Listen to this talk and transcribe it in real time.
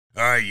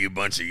All right, you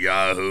bunch of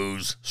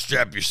yahoos,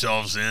 strap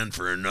yourselves in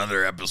for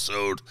another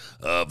episode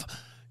of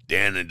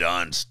Dan and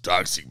Don's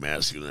Toxic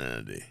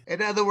Masculinity.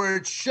 In other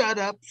words, shut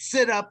up,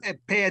 sit up, and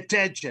pay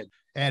attention.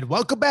 And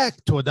welcome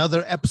back to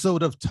another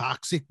episode of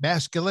Toxic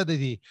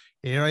Masculinity.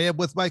 Here I am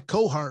with my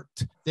cohort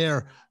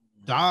there,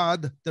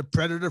 Don the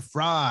Predator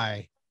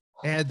Frye,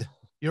 and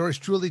yours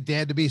truly,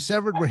 Dan to be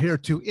Severn. We're here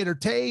to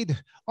entertain,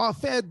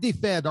 offend,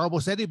 defend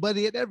almost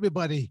anybody and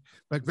everybody.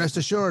 But rest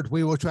assured,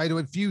 we will try to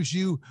infuse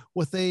you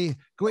with a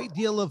great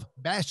deal of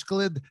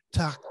masculine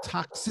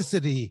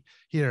toxicity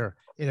here.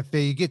 And if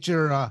you get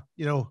your,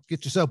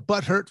 get yourself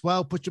butt hurt,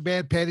 well, put your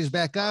man panties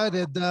back on,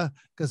 and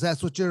because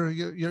that's what you're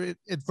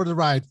in for the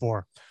ride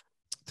for.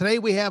 Today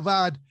we have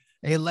on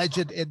a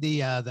legend in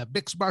the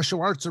mixed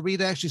martial arts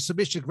arena, actually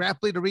submission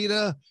grappling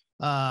arena,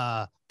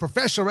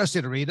 professional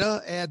wrestling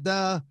arena, and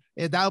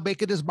now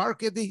making his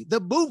mark in the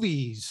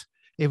movies.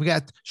 And we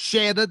got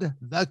Shannon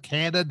the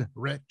Cannon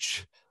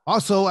Ritch.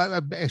 Also,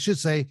 I should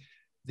say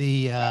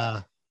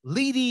the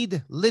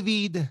leading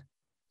living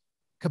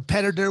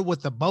competitor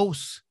with the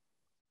most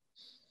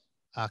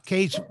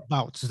cage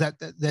bouts. Did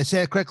I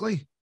say it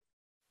correctly?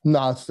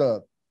 No, it's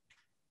the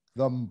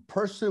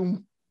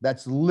person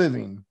that's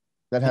living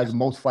that has the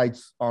most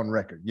fights on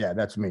record. Yeah,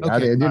 that's me.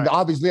 Okay,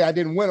 obviously, I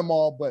didn't win them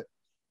all, but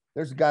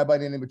there's a guy by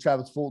the name of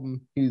Travis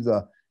Fulton. He's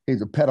a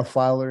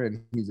pedophiler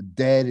and he's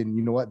dead. And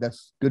you know what?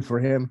 That's good for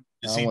him.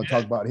 I don't want to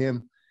talk about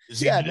him.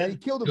 Yeah, man, he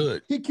killed him.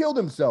 Good. He killed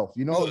himself.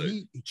 You know,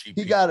 he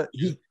got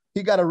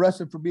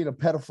arrested for being a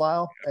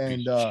pedophile,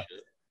 and he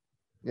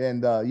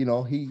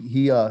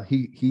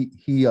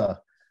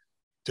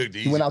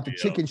went out the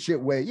chicken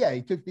shit way. Yeah,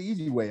 he took the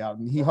easy way out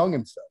and he hung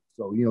himself.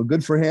 So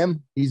good for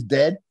him. He's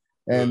dead,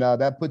 and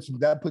that puts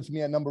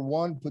me at number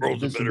one. Puts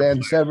Mr.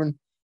 Dan Severn.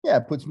 Yeah,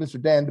 puts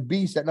Mr. Dan the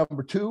Beast at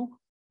number two,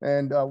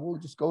 and we'll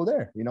just go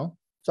there.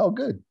 It's all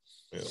good.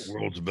 Yeah, the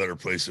world's a better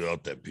place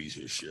without that piece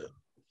of shit.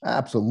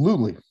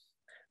 Absolutely.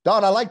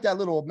 Don, I like that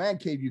little man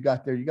cave you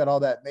got there. You got all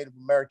that Native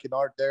American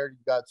art there. You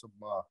got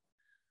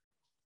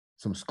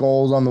some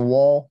skulls on the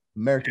wall,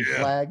 American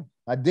flag.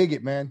 I dig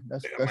it, man.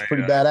 That's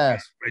pretty badass.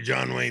 My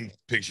John Wayne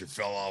picture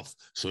fell off,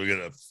 so we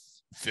gotta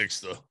fix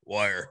the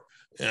wire.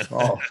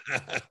 Oh,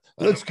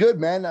 looks good,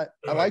 man. I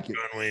like it.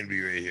 John Wayne be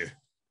right here.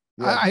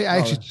 Yeah. I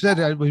actually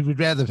said we'd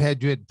rather have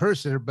had you in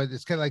person, but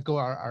it's kind of like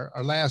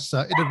our last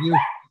interview.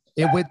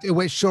 It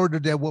went shorter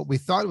than what we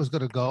thought it was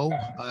going to go.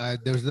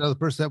 There was another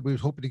person that we were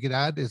hoping to get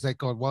on. It's like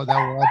going, well,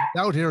 now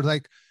we're out here.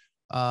 Like,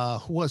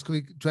 who else can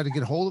we try to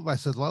get a hold of? I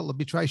said, well, let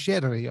me try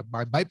Shannon.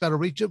 I might better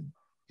reach him,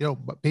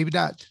 but maybe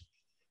not.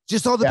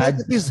 Just all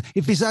depends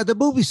if he's on the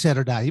movie set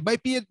or not. He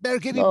might be in there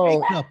getting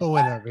makeup or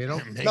whatever,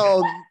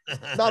 No,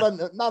 not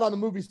on the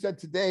movie set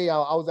today. I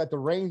was at the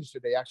range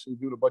today, actually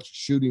doing a bunch of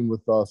shooting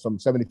with some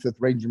 75th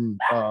Ranger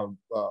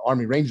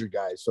Army Ranger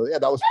guys. So yeah,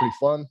 that was pretty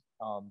fun.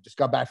 Just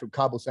got back from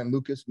Cabo San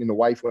Lucas. Me and the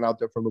wife went out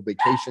there for a little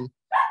vacation,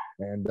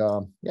 and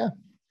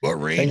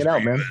what range? Hanging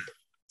out, man.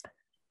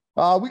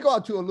 We go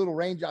out to a little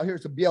range out here.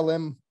 It's a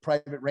BLM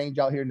private range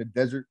out here in the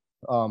desert.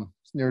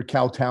 It's near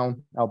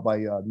Cowtown, out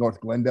by North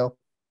Glendale.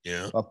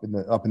 Yeah, up in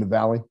the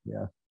valley.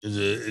 Yeah. Does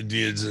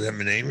it have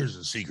a name or is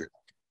it a secret?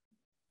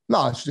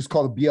 No, it's just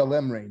called a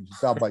BLM range.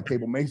 It's out by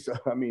Table Mesa.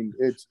 I mean,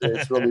 it's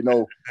really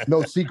no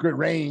secret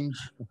range.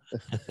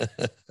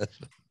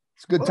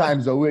 It's good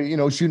times though.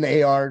 We're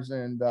shooting ARs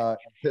and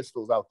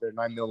pistols out there,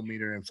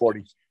 9mm and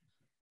 40s.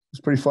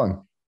 It's pretty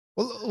fun.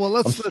 Well,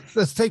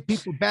 let's take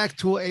people back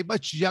to a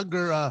much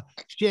younger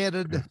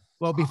Shannon.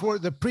 Well, before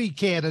the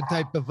pre-canon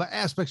type of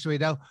aspects right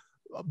now.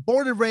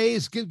 Born and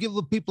raised, give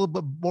the people a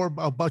bit more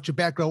about your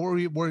background. Where were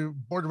you born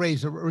and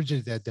raised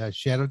originally,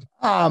 Shannon?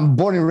 I'm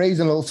born and raised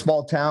in a little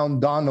small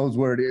town. Don knows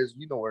where it is.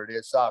 You know where it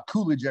is.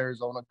 Coolidge,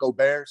 Arizona. Go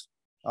Bears.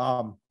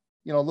 A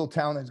little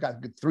town that's got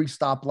 3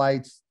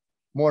 stoplights,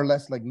 more or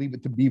less like Leave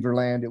It to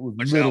Beaverland. It was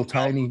little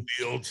tiny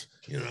fields,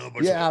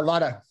 a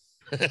lot of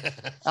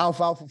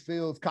alfalfa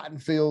fields, cotton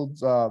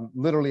fields.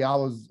 Literally, I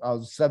was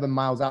 7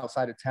 miles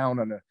outside of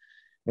town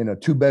in a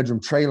 2-bedroom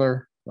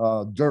trailer.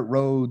 Dirt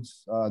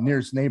roads.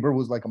 Nearest neighbor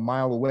was like a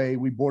mile away.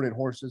 We boarded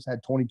horses,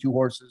 had 22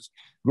 horses,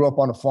 grew up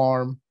on a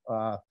farm,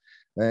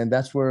 and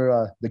that's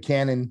where the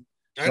cannon.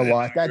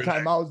 At that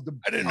time, I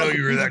didn't know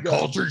you were that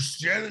cultured,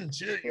 Shannon.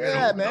 Shit,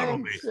 yeah,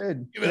 man.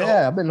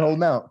 I've been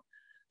holding out.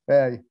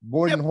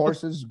 Boarding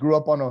horses, grew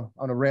up on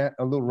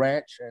a little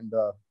ranch, and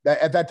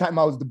at that time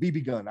I was the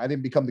BB gun. I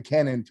didn't become the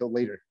cannon until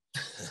later.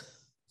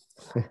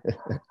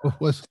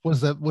 was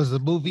the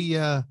movie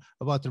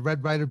about the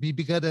Red Ryder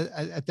BB gun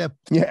at that?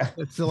 Yeah,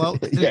 it's still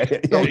out.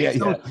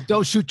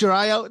 Don't shoot your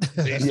eye out.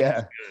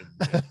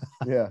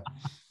 yeah.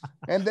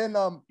 And then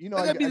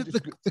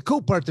the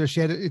cool part there,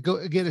 Shannon.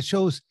 It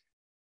shows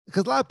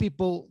because a lot of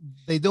people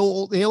they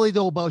only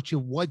know about you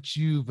once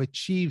you've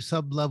achieved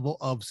some level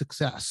of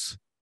success,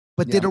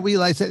 but they don't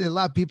realize that a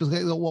lot of people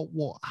go,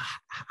 well,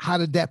 how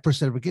did that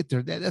person ever get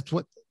there? That's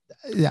what.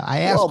 Yeah,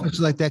 I ask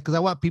questions like that because I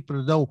want people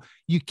to know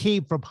you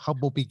came from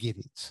humble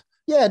beginnings.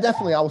 Yeah,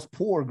 definitely. I was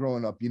poor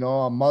growing up.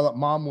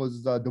 Mom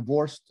was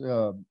divorced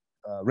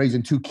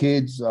raising 2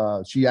 kids.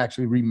 She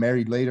actually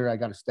remarried later. I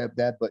got a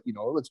stepdad, but you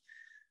know, it was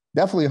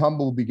definitely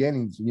humble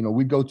beginnings. You know,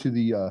 we'd go to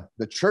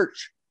the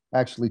church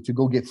actually to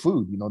go get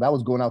food. You know, that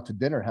was going out to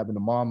dinner, having the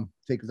mom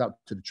take us out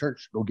to the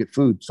church, go get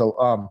food.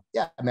 So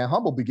yeah, man,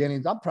 humble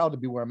beginnings. I'm proud to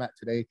be where I'm at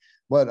today.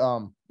 But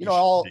you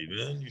know,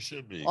 you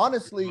should be.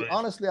 Honestly,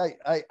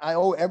 I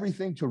owe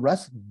everything to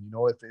wrestling. You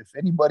know, if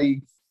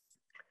anybody,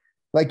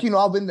 like, you know,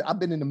 I've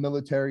been in the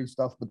military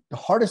stuff, but the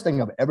hardest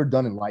thing I've ever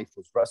done in life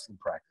was wrestling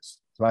practice.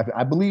 So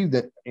I believe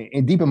that,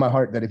 and deep in my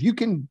heart, that if you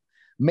can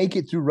make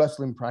it through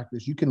wrestling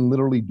practice, you can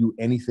literally do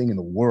anything in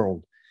the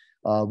world.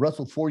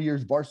 Wrestled 4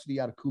 years varsity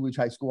out of Coolidge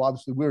High School.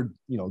 Obviously, we're,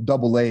 you know,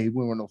 AA. We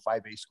were no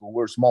 5A school.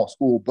 We're a small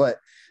school, but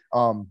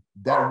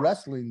that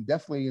wrestling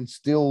definitely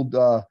instilled,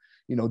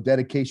 you know,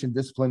 dedication,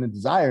 discipline, and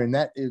desire, and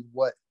that is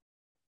what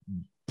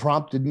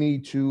prompted me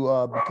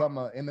to become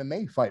an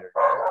MMA fighter.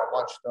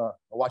 I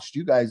watched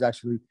you guys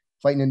actually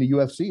fighting in the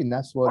UFC, and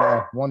that's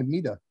what wanted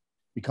me to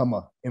become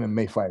a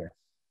MMA fighter.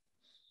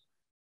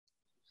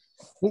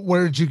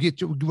 Where did you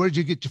get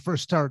your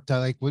first start?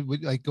 Like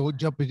go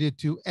jumping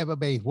into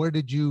MMA? Where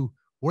did you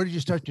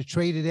start to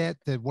trade it at?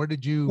 Where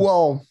did you?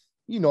 Well,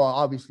 you know,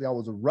 obviously I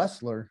was a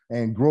wrestler,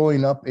 and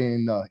growing up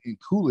in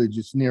Coolidge,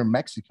 it's near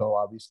Mexico,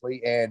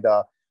 obviously, and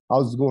I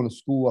was going to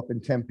school up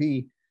in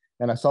Tempe,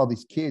 and I saw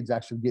these kids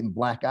actually getting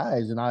black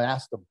eyes, and I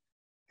asked them,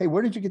 "Hey,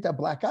 where did you get that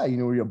black eye? You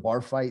know, were you a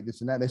bar fight,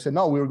 this and that?" And they said,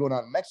 "No, we were going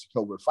out in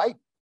Mexico. We're fighting."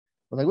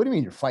 I was like, "What do you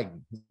mean you're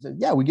fighting?" They said,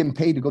 "Yeah, we're getting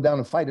paid to go down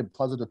and fight at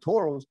Plaza de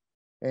Toros.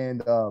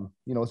 And,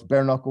 you know, it's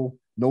bare knuckle,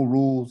 no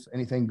rules,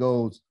 anything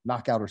goes,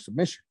 knockout or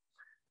submission."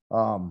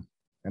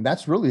 And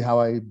that's really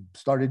how I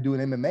started doing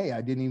MMA.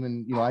 I didn't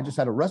even, you know, I just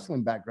had a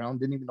wrestling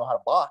background, didn't even know how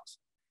to box,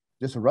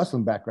 just a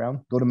wrestling background.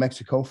 Go to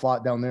Mexico,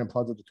 fought down there in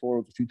Plaza de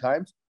Toros a few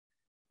times.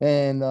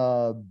 And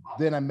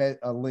then I met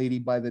a lady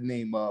by the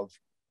name of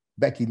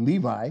Becky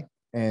Levi.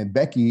 And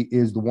Becky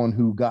is the one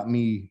who got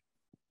me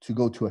to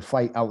go to a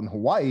fight out in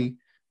Hawaii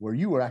where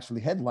you were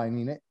actually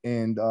headlining it.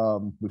 And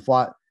we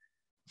fought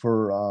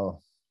for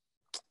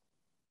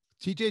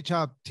TJ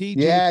Thompson.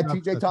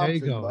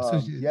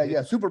 There you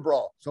go. Super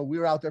Brawl. So we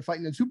were out there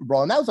fighting in Super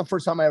Brawl. And that was the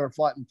first time I ever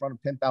fought in front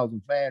of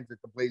 10,000 fans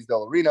at the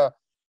Blaisdell Arena.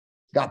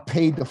 Got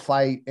paid to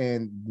fight,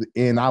 and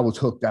I was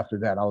hooked after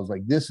that. I was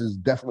like, this is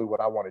definitely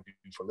what I want to do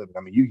for a living. I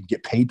mean, you can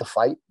get paid to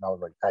fight. And I was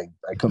like,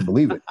 I couldn't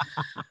believe it.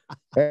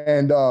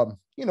 And,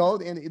 you know,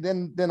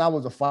 and then I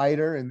was a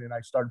fighter, and then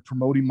I started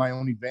promoting my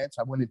own events.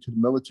 I went into the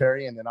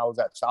military, and then I was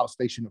at South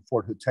Station in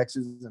Fort Hood,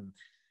 Texas. And,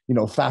 you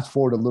know, fast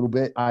forward a little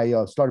bit, I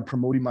started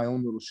promoting my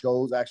own little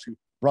shows. I actually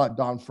brought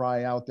Don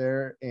Frye out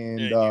there, and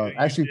you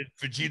actually did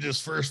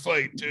Fujita's first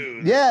fight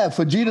too. Yeah,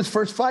 Fujita's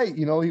first fight.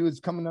 You know, he was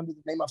coming under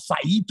the name of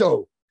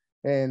Saito,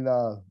 and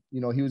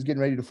you know, he was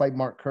getting ready to fight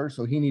Mark Kerr,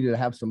 so he needed to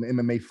have some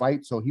MMA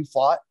fights. So he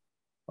fought.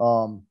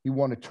 He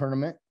won a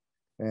tournament,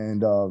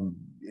 and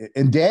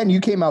Dan,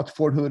 you came out to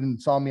Fort Hood and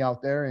saw me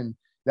out there, and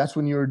that's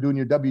when you were doing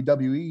your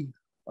WWE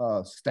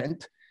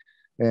stint,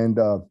 and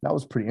that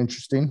was pretty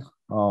interesting.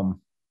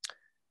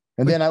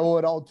 And then I owe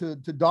it all to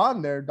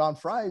Don there. Don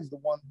Frye is the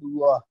one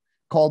who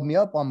called me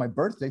up on my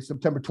birthday,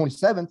 September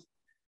 27th,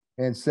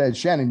 and said,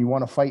 "Shannon, you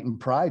want to fight in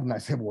Pride?" And I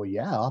said, "Well,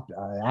 yeah,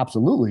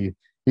 absolutely."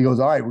 He goes,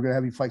 "All right, we're going to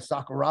have you fight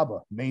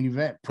Sakuraba, main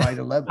event, Pride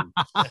 11.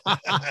 Like,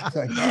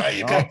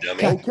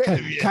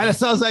 okay. Kind of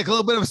sounds like a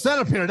little bit of a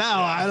setup here now.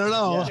 Yeah. I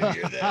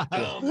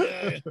don't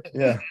know.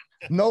 Yeah.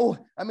 No,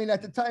 I mean,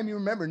 at the time, you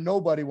remember,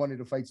 nobody wanted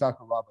to fight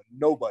Sakuraba.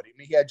 Nobody. I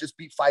mean, he had just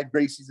beat 5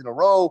 Gracies in a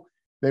row.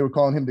 They were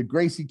calling him the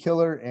Gracie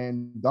Killer,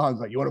 and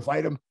Don's like, "You want to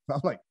fight him?" I'm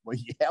like, "Well,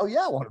 hell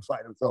yeah, I want to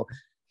fight him." So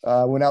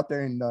I went out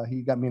there, and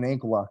he got me an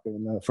ankle lock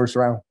in the first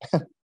round.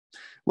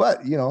 Well,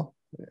 you know,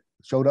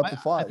 showed up to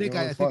fight.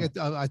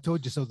 I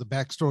told you some of the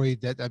backstory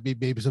that I mean,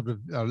 maybe some of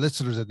our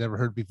listeners had never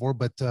heard before,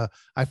 but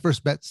I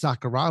first met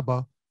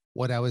Sakuraba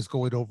when I was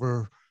going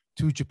over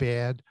to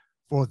Japan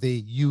for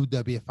the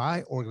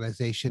UWFI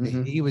organization.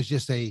 Mm-hmm. He was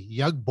just a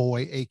young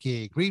boy,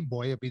 aka Green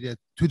Boy. I mean,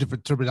 2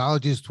 different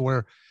terminologies to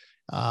where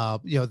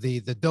you know,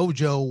 the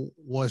dojo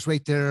was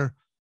right there.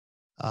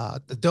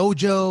 The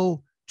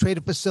dojo,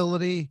 training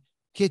facility,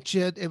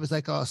 kitchen. It was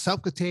like a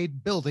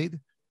self-contained building.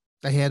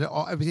 They had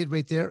everything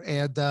right there.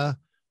 And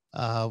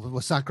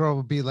with Sakuraba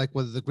would be like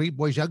one of the Green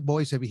Boys, young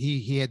boys. I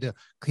mean,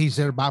 he's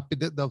there mopping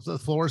the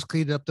floors,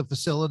 cleaning up the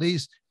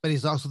facilities, but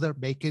he's also there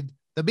making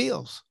the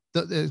meals.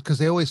 Because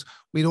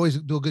we'd always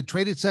do a good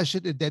training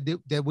session, and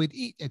then we'd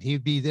eat, and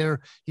he'd be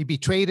there. He'd be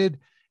traded,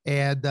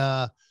 and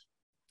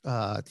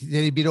then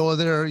he'd be over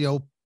there, you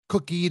know,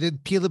 cooking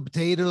and peeling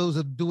potatoes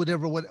and do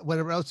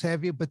whatever else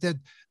have you. But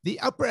then the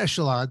upper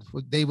echelon,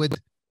 they would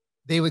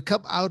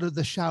come out of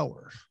the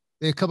shower.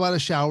 They'd come out of the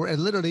shower, and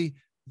literally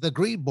the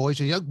Green Boys,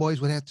 the young boys,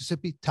 would have to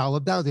simply towel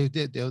them down.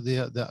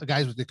 The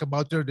guys would come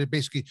out there, they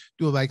basically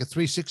do like a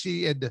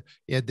 360, and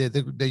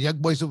the young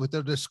boys with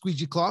their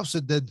squeegee cloths,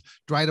 and then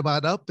dry them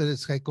on up, and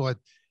it's like going.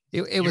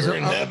 It was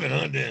in heaven,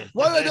 huh, Dan?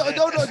 Well, no.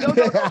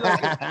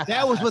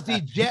 That was with the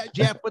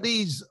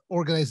Japanese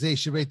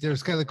organization right there.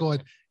 It's kind of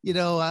going, you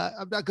know,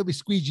 I'm not going to be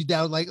squeegee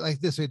down like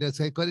this right now. It's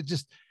like, but it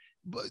just,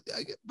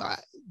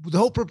 the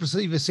whole purpose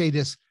of even saying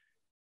this,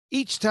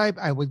 each time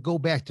I would go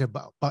back to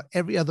about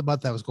every other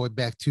month, I was going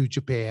back to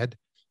Japan,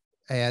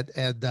 and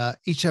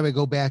each time I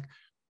go back,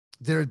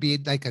 there'd be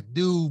like a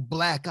new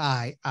black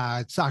eye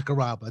on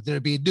Sakuraba.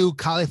 There'd be a new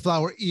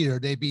cauliflower ear.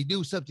 They'd be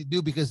new something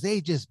new because they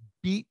just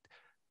beat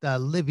the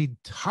living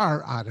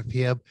tar out of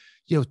him,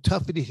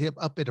 toughening him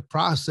up in the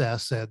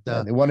process. And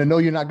they want to know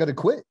you're not going to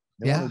quit.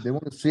 They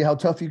want to see how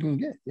tough you can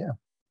get. Yeah.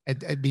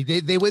 And I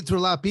mean, they went through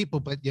a lot of people,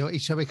 but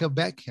each time I come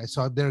back, I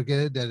saw him there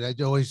again, and I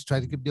always try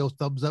to give him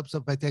thumbs up,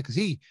 stuff like that, because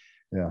the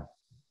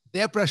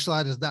upper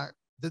echelon is not.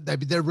 I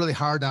mean, they're really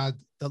hard on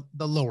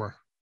the lower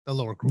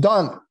group.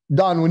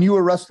 Don, when you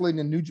were wrestling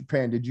in New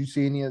Japan, did you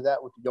see any of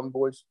that with the young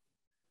boys?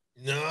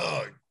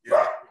 No,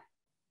 yeah.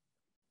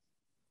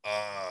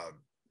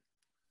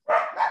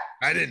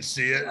 I didn't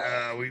see it.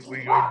 We go to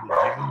the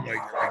gym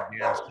like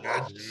Dan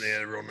said, and they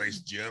had a real nice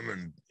gym,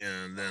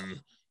 and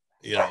then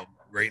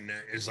right now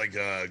it's like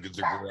the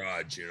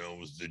garage,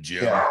 was the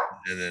gym,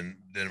 and then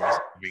it was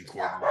living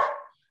quarters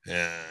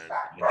and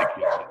the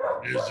kitchen.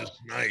 It was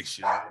just nice,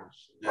 it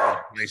was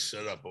a nice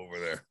setup over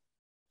there.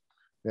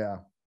 Yeah.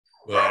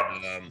 But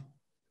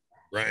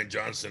Brian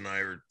Johnson and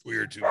I we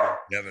were too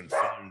having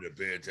fun to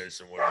pay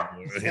attention to what I'm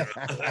doing.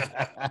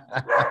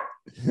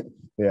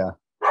 Yeah.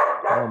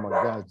 Oh my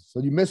God. So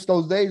you missed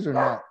those days or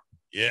not?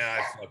 Yeah,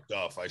 I fucked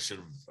off. I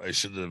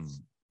should have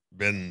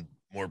been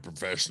more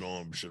professional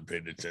and should have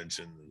paid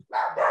attention.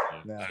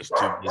 I was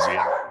too busy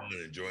having fun,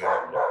 enjoying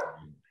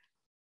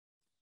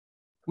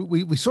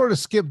it. We sort of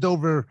skimmed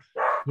over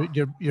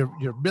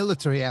your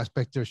military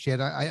aspect there,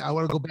 Shannon. I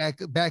want to go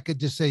back and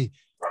just say,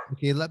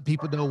 okay, let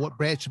people know what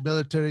branch of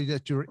military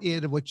that you were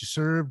in and what you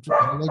served,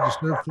 how long you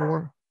served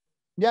for.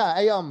 Yeah,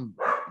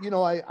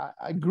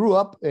 I grew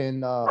up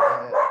and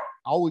I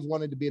always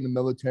wanted to be in the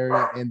military,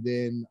 and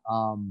then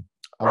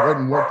I went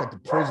and worked at the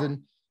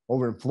prison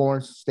over in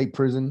Florence State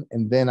Prison,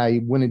 and then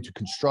I went into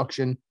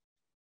construction,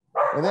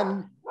 and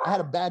then I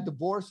had a bad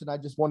divorce, and I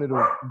just wanted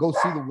to go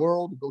see the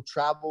world, go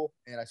travel,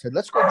 and I said,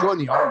 let's go join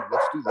the Army.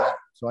 Let's do that.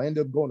 So I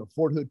ended up going to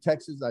Fort Hood,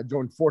 Texas. I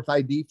joined 4th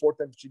ID,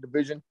 4th Infantry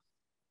Division.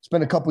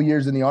 Spent a couple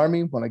years in the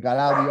Army. When I got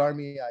out of the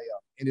Army, I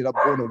ended up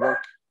going to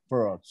work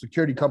for a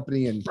security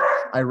company in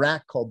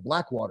Iraq called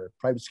Blackwater,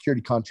 private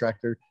security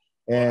contractor.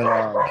 And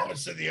how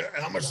much of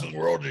the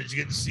world did you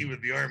get to see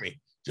with the Army?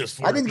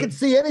 I didn't get to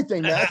see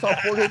anything, man. I saw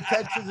Fort Hood,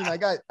 Texas, and I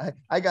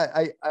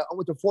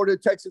went to Fort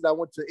Hood, Texas. I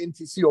went to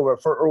NTC over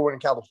at Fort Irwin,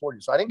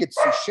 California. So I didn't get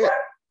to see shit.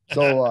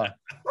 So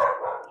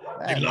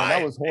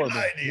that was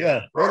horrible.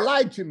 They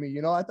lied to me.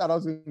 I thought I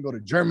was going to go to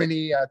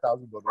Germany. I thought I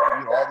was going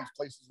to go to all these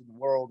places in the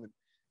world, and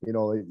it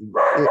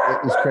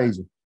was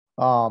crazy.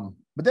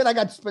 But then I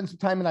got to spend some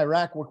time in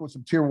Iraq, working with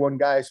some tier 1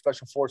 guys,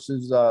 special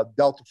forces,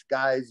 Delta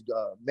guys,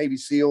 Navy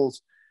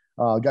SEALs.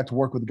 Got to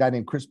work with a guy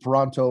named Chris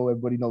Peranto.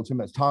 Everybody knows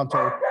him as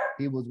Tonto.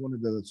 He was one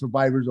of the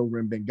survivors over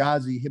in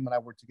Benghazi. Him and I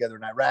worked together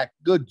in Iraq.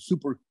 Good,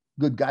 super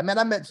good guy. Man,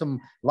 I met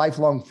some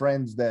lifelong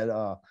friends that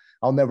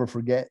I'll never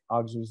forget,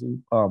 obviously.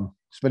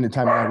 Spending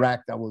time in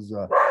Iraq, that was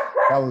a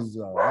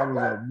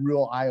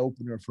real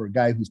eye-opener for a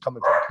guy who's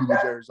coming from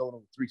Coolidge, Arizona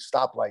with 3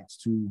 stoplights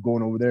to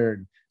going over there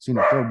and seeing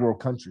a third world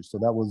country. So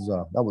that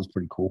was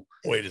pretty cool.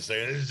 Wait a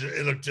second.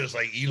 It looked just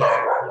like Eloy.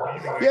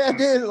 Yeah, it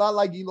did. A lot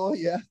like Eloy,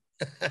 yeah.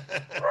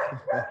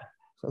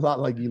 A lot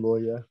like Eloy,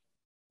 yeah.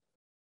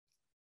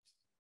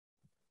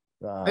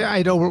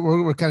 I know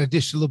we're kind of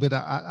dished a little bit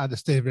on the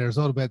state of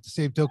Arizona, but at the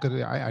same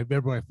token, I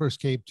remember when I first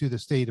came to the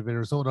state of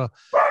Arizona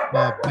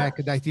back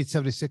in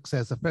 1976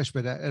 as a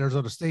freshman at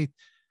Arizona State.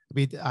 I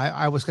mean,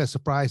 I was kind of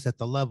surprised at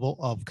the level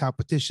of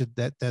competition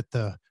that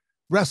the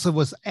wrestling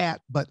was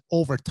at, but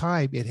over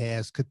time it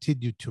has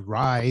continued to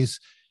rise.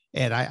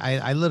 And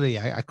I literally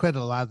credit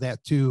a lot of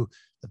that to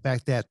the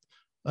fact that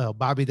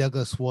Bobby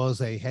Douglas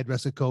was a head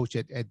wrestling coach,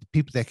 and the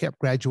people that kept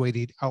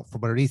graduating out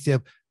from underneath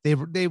him, they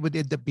would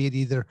end up being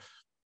either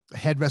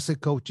head wrestling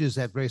coaches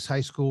at various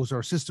high schools or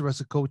assistant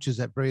wrestling coaches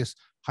at various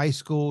high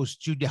schools,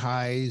 junior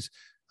highs,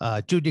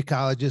 junior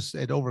colleges.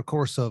 And over the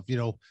course of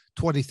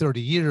 20,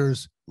 30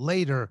 years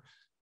later,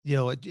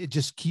 it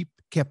just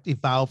kept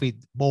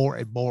evolving more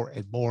and more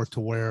and more to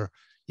where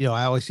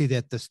I always see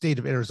that the state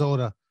of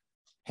Arizona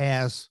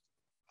has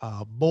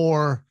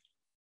more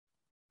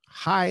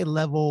high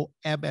level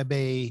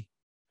MMA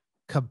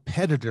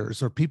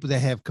competitors, or people that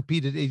have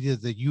competed in either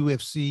the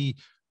UFC,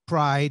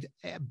 Pride,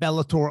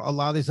 Bellator, a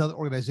lot of these other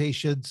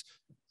organizations.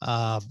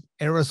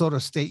 Arizona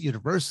State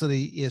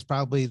University is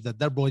probably the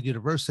 #1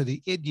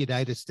 university in the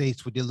United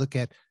States when you look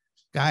at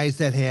guys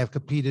that have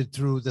competed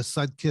through the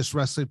Sunkiss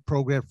wrestling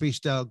program,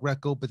 freestyle,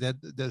 Greco, but then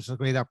there's a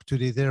great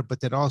opportunity there. But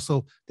then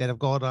also that have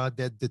gone on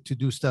to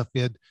do stuff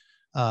in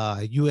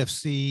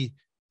UFC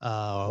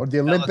or the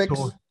Olympics.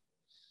 Bellator.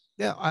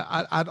 Yeah,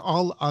 on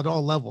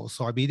all levels.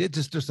 So I mean,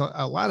 there's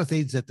a lot of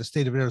things that the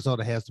state of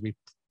Arizona has to be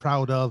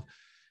proud of.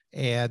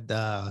 And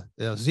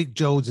Zeke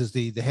Jones is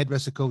the head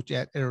wrestling coach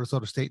at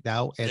Arizona State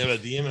now. And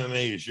but the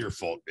MMA is your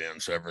fault, Dan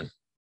Severn.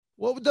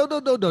 Well, no,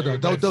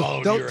 Everybody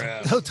followed your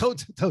ass.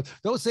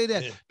 don't say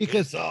that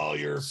because It's all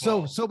your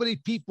fault. so many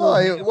people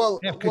Oh,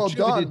 have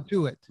contributed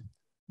to it.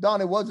 Don,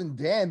 it wasn't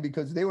Dan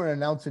because they were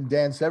announcing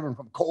Dan Severn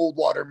from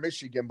Coldwater,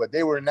 Michigan, but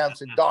they were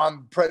announcing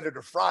Don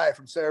Predator Frye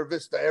from Sierra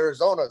Vista,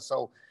 Arizona.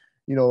 So,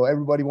 you know,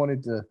 everybody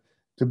wanted to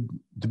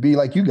be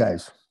like you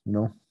guys, you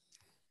know.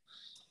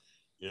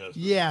 Yes.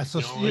 Yeah, so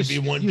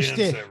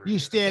you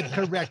stand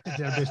corrected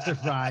there, Mr.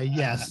 Frye.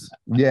 Yes.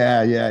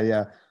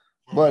 Yeah.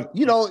 But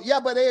you know,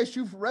 but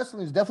ASU for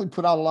wrestling has definitely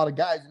put out a lot of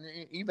guys, and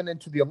even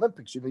into the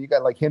Olympics. You know, you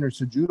got like Henry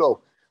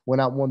Cejudo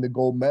went out and won the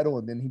gold medal,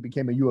 and then he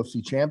became a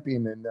UFC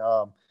champion. And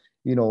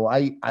you know,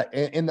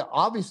 and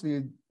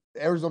obviously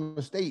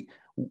Arizona State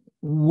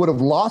would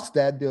have lost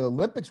that. The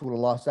Olympics would have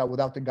lost that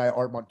without the guy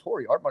Art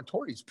Montori. Art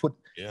Montori's put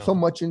so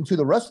much into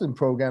the wrestling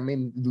program. I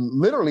mean,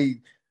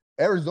 literally,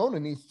 Arizona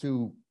needs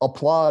to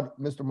applaud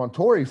Mr.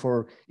 Montori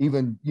for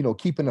even, you know,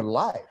 keeping it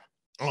alive.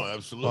 Oh,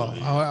 absolutely.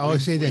 Well, I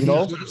always say that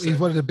he's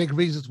one of the big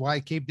reasons why I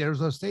came to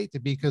Arizona State,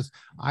 because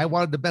I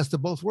wanted the best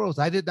of both worlds.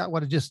 I did not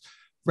want to just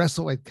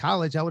wrestle at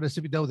college. I wanted to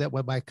simply know that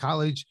when my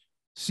college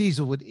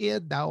season would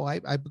end, now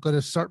I'm going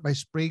to start my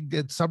spring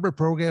and summer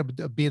program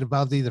being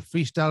involved in either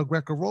freestyle,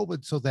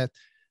 Greco-Roman, so that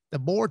the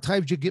more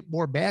times you get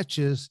more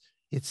matches,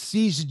 it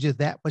seasons you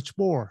that much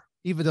more.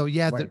 Even though,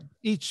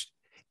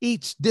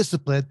 each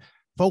discipline,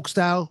 folk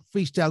style,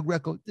 freestyle,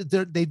 Greco,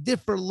 they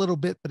differ a little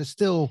bit, but it's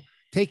still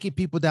taking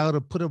people down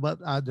and put them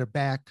on their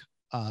back,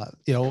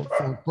 you know,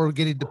 for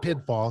getting the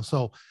pinfall.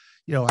 So,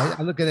 you know,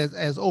 I look at it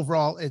as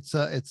overall,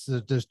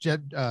 there's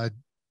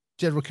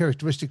general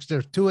characteristics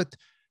there to it,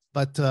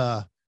 but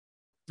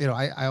you know,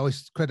 I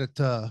always credit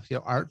you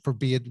know, Art for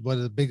being one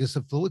of the biggest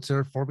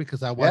influencer for me,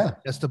 because I want the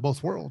best of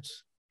both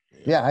worlds.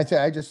 Yeah,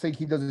 I just think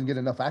he doesn't get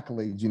enough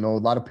accolades. You know, a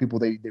lot of people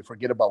they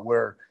forget about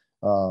where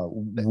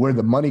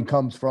the money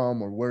comes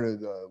from, or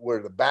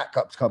where the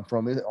backups come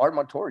from. Art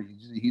Montori,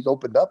 he's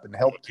opened up and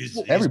helped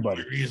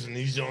everybody. He's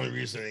the only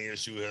reason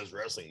ASU has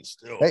wrestling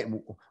still. Hey,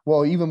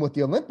 well, even with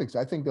the Olympics,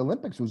 I think the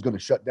Olympics was going to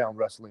shut down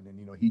wrestling, and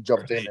you know, he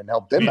jumped in and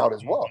helped them out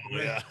as well.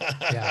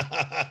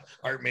 Yeah.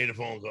 Art made a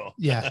phone call.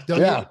 Yeah,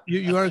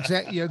 you're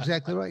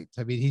exactly right.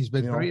 I mean, he's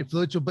been very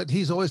influential, but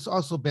he's always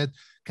also been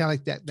kind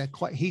of like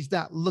that. He's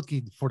not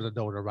looking for the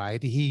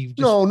notoriety.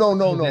 No.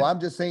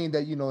 I'm just saying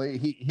that, you know,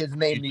 his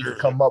name needs to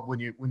come up when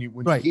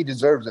he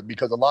deserves it,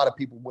 because a lot of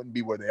people wouldn't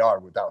be where they are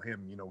without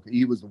him. You know,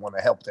 he was the one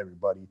that helped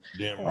everybody.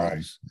 Damn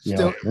right.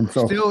 Still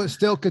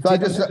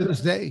continues to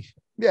this day.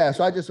 Yeah,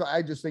 so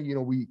I just think, you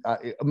know,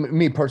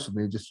 me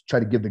personally, just try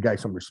to give the guy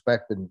some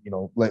respect, and, you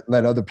know,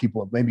 let other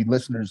people, maybe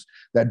listeners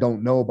that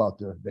don't know about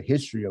the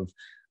history of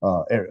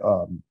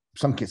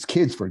some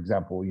kids, for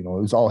example. You know,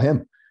 it was all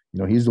him. You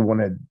know, he's the one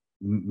that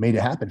made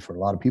it happen for a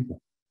lot of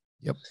people.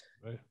 Yep.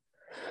 Right.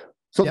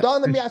 So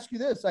Don, let me ask you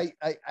this: I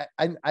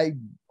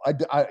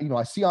you know,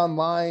 I see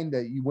online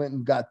that you went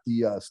and got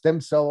the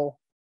stem cell.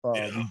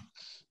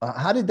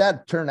 How did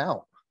that turn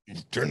out?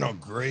 It turned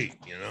out great.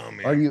 You know,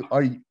 I mean,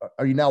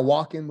 are you now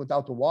walking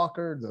without the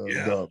walker?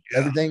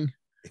 Everything?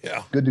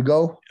 Yeah. Good to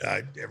go.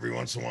 Yeah. Every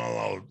once in a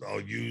while,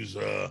 I'll use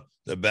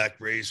the back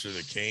brace or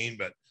the cane,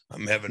 but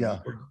I'm having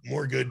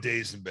more good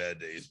days than bad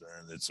days,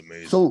 man. It's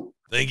amazing. So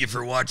thank you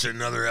for watching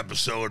another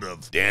episode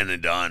of Dan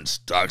and Don's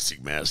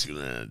Toxic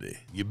Masculinity.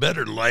 You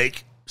better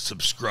like,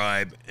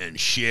 subscribe, and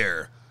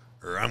share,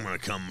 or I'm going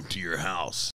to come to your house.